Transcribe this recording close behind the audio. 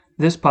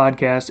This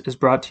podcast is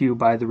brought to you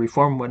by the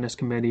Reformed Witness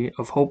Committee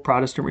of Hope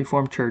Protestant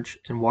Reformed Church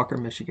in Walker,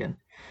 Michigan.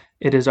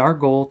 It is our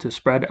goal to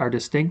spread our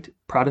distinct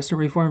Protestant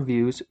Reformed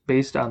views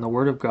based on the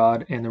Word of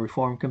God and the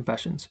Reformed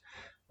Confessions.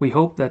 We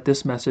hope that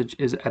this message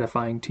is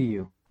edifying to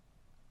you.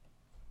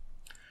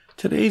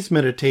 Today's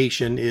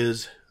meditation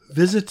is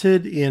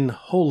Visited in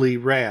Holy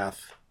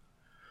Wrath.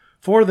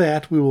 For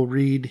that we will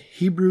read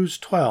Hebrews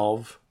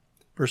 12,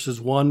 verses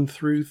 1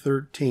 through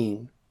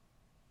 13.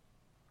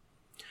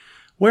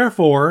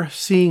 Wherefore,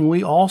 seeing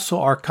we also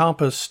are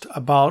compassed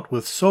about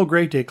with so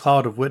great a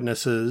cloud of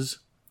witnesses,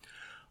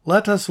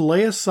 let us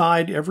lay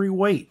aside every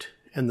weight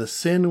and the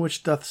sin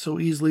which doth so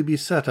easily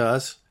beset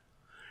us,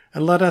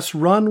 and let us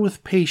run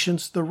with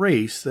patience the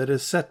race that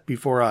is set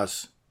before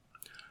us,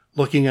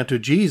 looking unto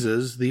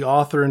Jesus, the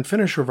author and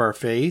finisher of our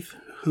faith,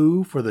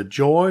 who, for the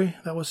joy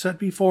that was set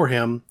before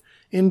him,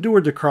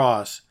 endured the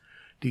cross,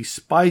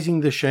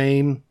 despising the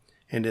shame,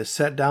 and is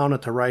set down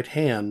at the right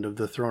hand of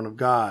the throne of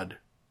God.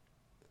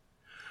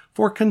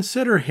 For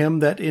consider him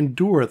that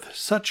endureth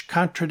such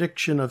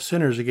contradiction of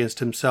sinners against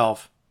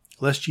himself,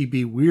 lest ye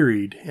be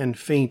wearied and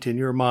faint in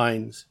your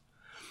minds.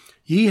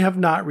 Ye have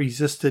not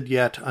resisted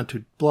yet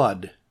unto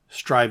blood,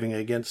 striving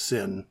against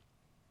sin.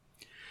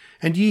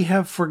 And ye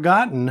have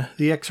forgotten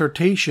the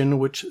exhortation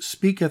which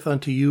speaketh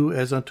unto you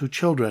as unto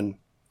children.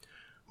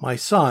 My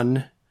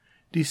son,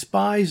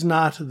 despise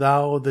not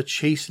thou the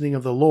chastening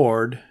of the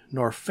Lord,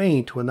 nor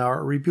faint when thou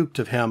art rebuked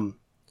of him.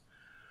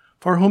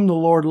 For whom the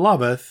Lord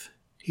loveth,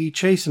 he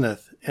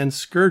chasteneth, and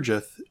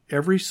scourgeth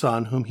every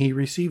son whom he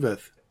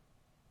receiveth.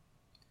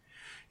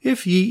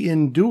 If ye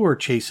endure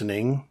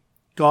chastening,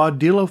 God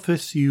dealeth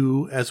with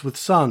you as with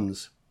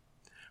sons.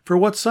 For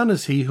what son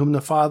is he whom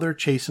the Father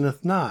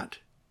chasteneth not?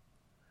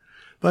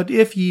 But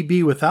if ye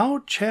be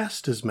without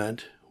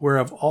chastisement,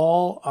 whereof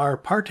all are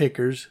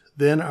partakers,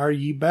 then are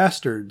ye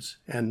bastards,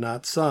 and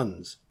not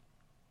sons.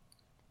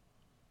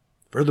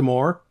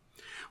 Furthermore,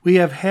 we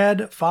have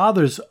had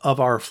fathers of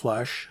our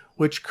flesh,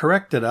 which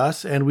corrected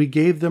us, and we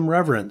gave them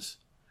reverence.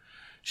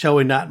 Shall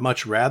we not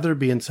much rather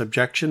be in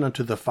subjection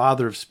unto the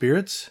Father of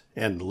spirits,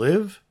 and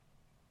live?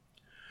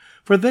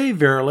 For they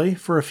verily,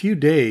 for a few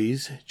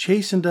days,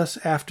 chastened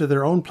us after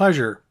their own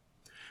pleasure,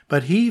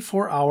 but he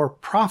for our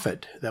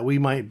profit, that we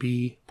might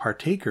be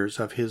partakers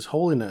of his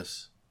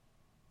holiness.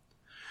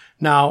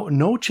 Now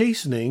no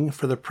chastening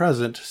for the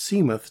present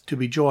seemeth to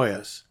be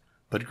joyous,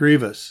 but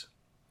grievous.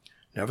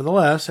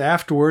 Nevertheless,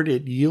 afterward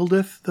it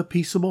yieldeth the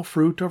peaceable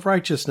fruit of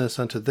righteousness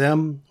unto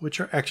them which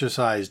are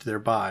exercised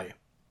thereby.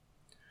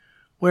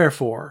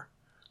 Wherefore,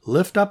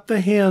 lift up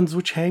the hands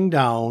which hang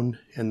down,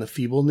 and the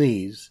feeble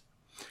knees,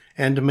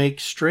 and make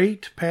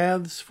straight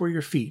paths for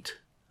your feet,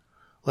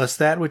 lest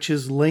that which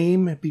is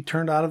lame be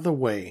turned out of the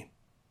way,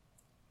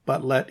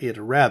 but let it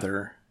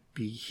rather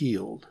be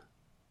healed.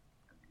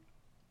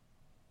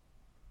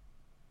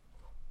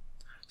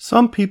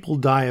 Some people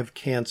die of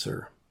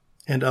cancer,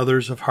 and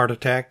others of heart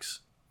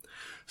attacks.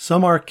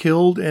 Some are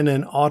killed in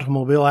an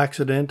automobile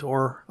accident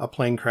or a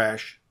plane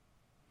crash.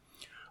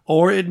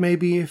 Or it may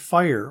be a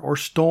fire or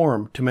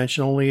storm, to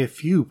mention only a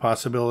few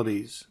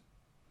possibilities.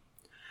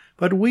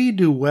 But we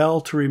do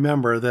well to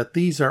remember that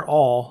these are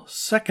all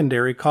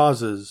secondary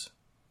causes.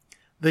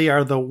 They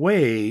are the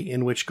way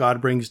in which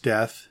God brings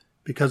death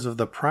because of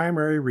the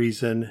primary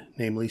reason,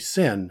 namely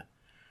sin,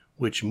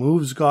 which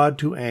moves God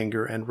to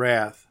anger and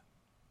wrath.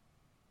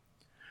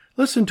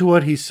 Listen to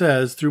what he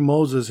says through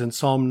Moses in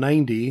Psalm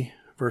 90,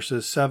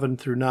 verses 7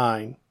 through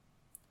 9.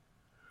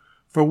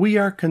 For we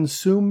are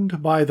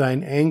consumed by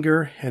thine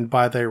anger, and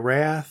by thy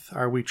wrath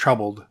are we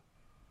troubled.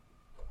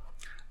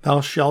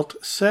 Thou shalt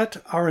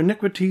set our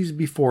iniquities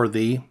before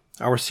thee,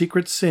 our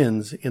secret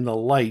sins in the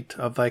light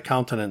of thy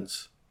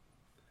countenance.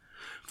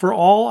 For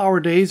all our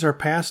days are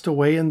passed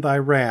away in thy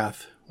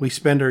wrath, we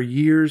spend our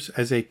years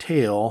as a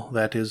tale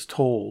that is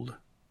told.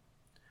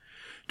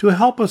 To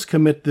help us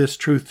commit this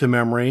truth to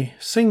memory,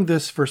 sing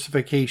this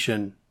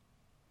versification.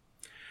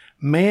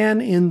 Man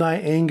in thy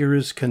anger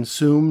is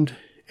consumed,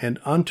 and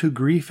unto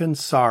grief and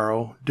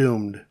sorrow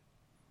doomed.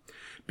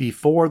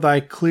 Before thy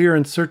clear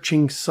and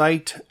searching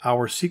sight,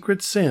 our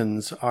secret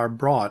sins are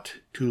brought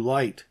to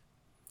light.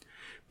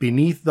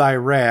 Beneath thy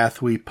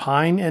wrath we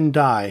pine and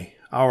die,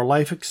 our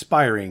life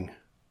expiring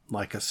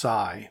like a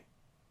sigh.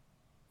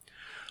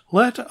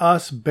 Let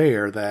us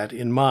bear that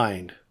in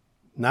mind.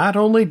 Not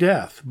only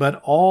death,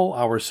 but all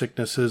our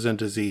sicknesses and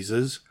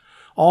diseases,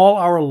 all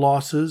our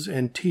losses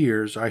and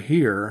tears are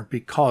here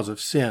because of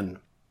sin.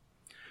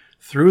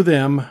 Through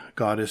them,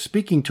 God is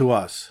speaking to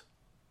us.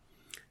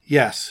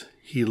 Yes,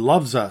 he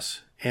loves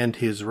us, and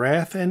his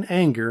wrath and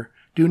anger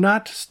do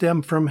not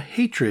stem from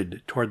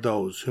hatred toward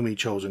those whom he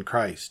chose in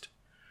Christ.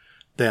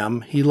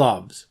 Them he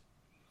loves.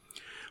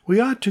 We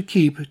ought to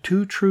keep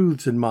two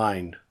truths in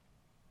mind.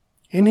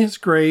 In his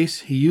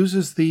grace, he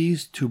uses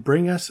these to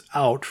bring us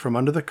out from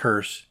under the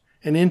curse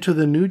and into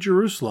the New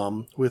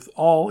Jerusalem with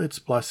all its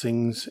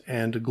blessings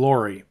and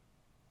glory.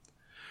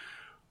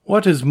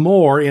 What is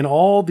more, in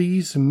all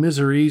these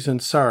miseries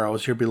and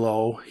sorrows here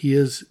below, he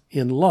is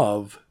in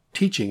love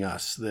teaching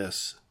us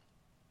this.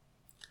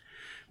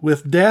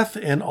 With death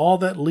and all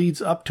that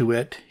leads up to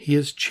it, he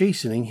is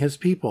chastening his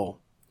people.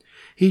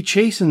 He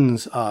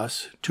chastens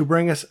us to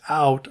bring us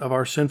out of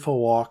our sinful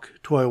walk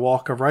to a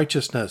walk of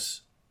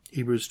righteousness.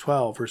 Hebrews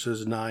 12,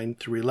 verses 9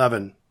 through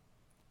 11.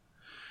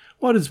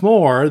 What is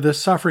more,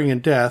 this suffering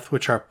and death,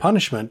 which are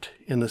punishment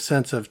in the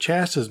sense of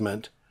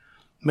chastisement,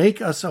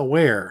 make us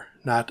aware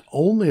not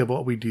only of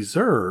what we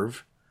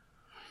deserve,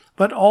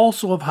 but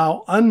also of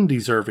how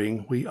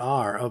undeserving we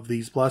are of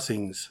these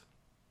blessings.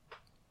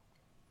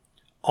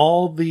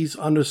 All these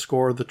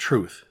underscore the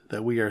truth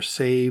that we are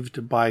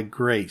saved by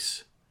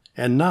grace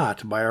and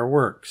not by our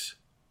works.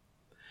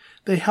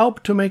 They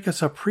help to make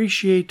us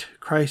appreciate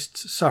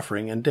Christ's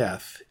suffering and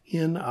death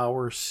in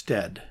our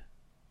stead.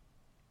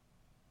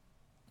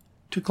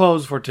 To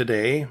close for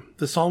today,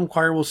 the Psalm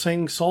Choir will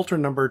sing Psalter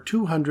number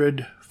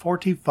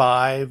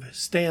 245,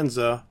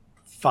 stanza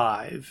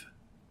 5.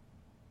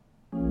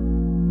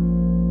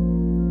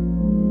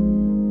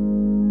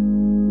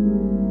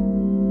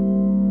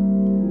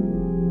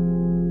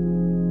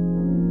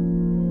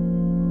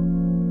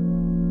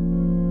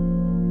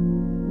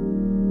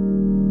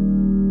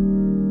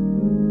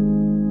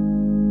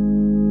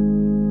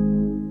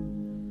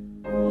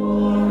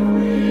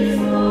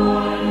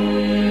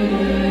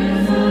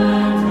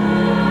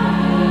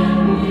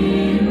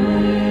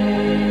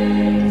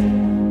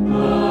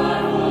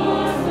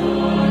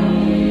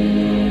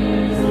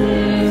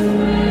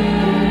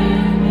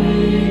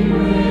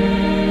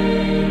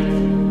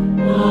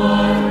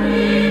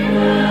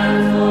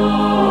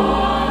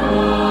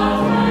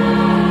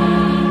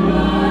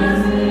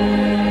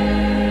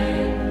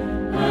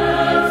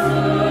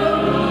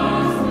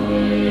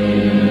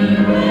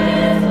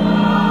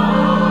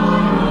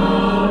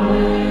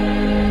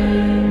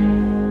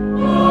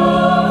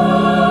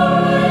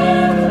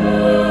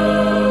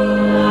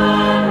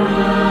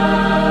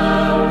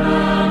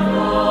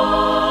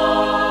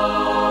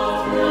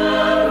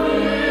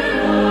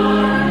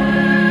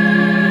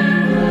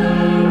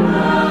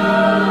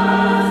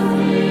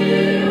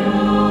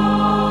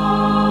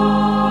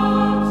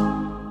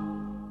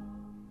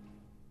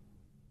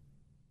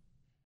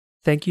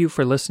 Thank you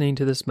for listening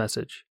to this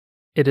message.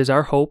 It is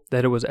our hope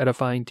that it was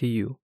edifying to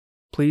you.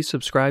 Please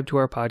subscribe to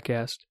our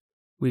podcast.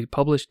 We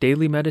publish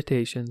daily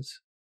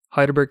meditations,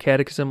 Heidelberg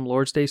Catechism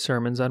Lord's Day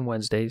sermons on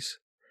Wednesdays,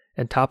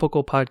 and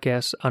topical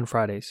podcasts on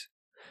Fridays.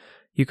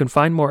 You can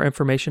find more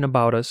information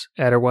about us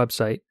at our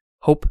website,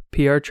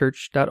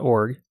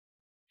 hopeprchurch.org,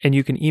 and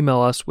you can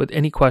email us with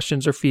any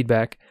questions or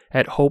feedback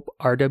at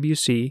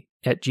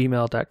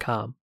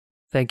hoperwc@gmail.com.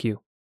 Thank you.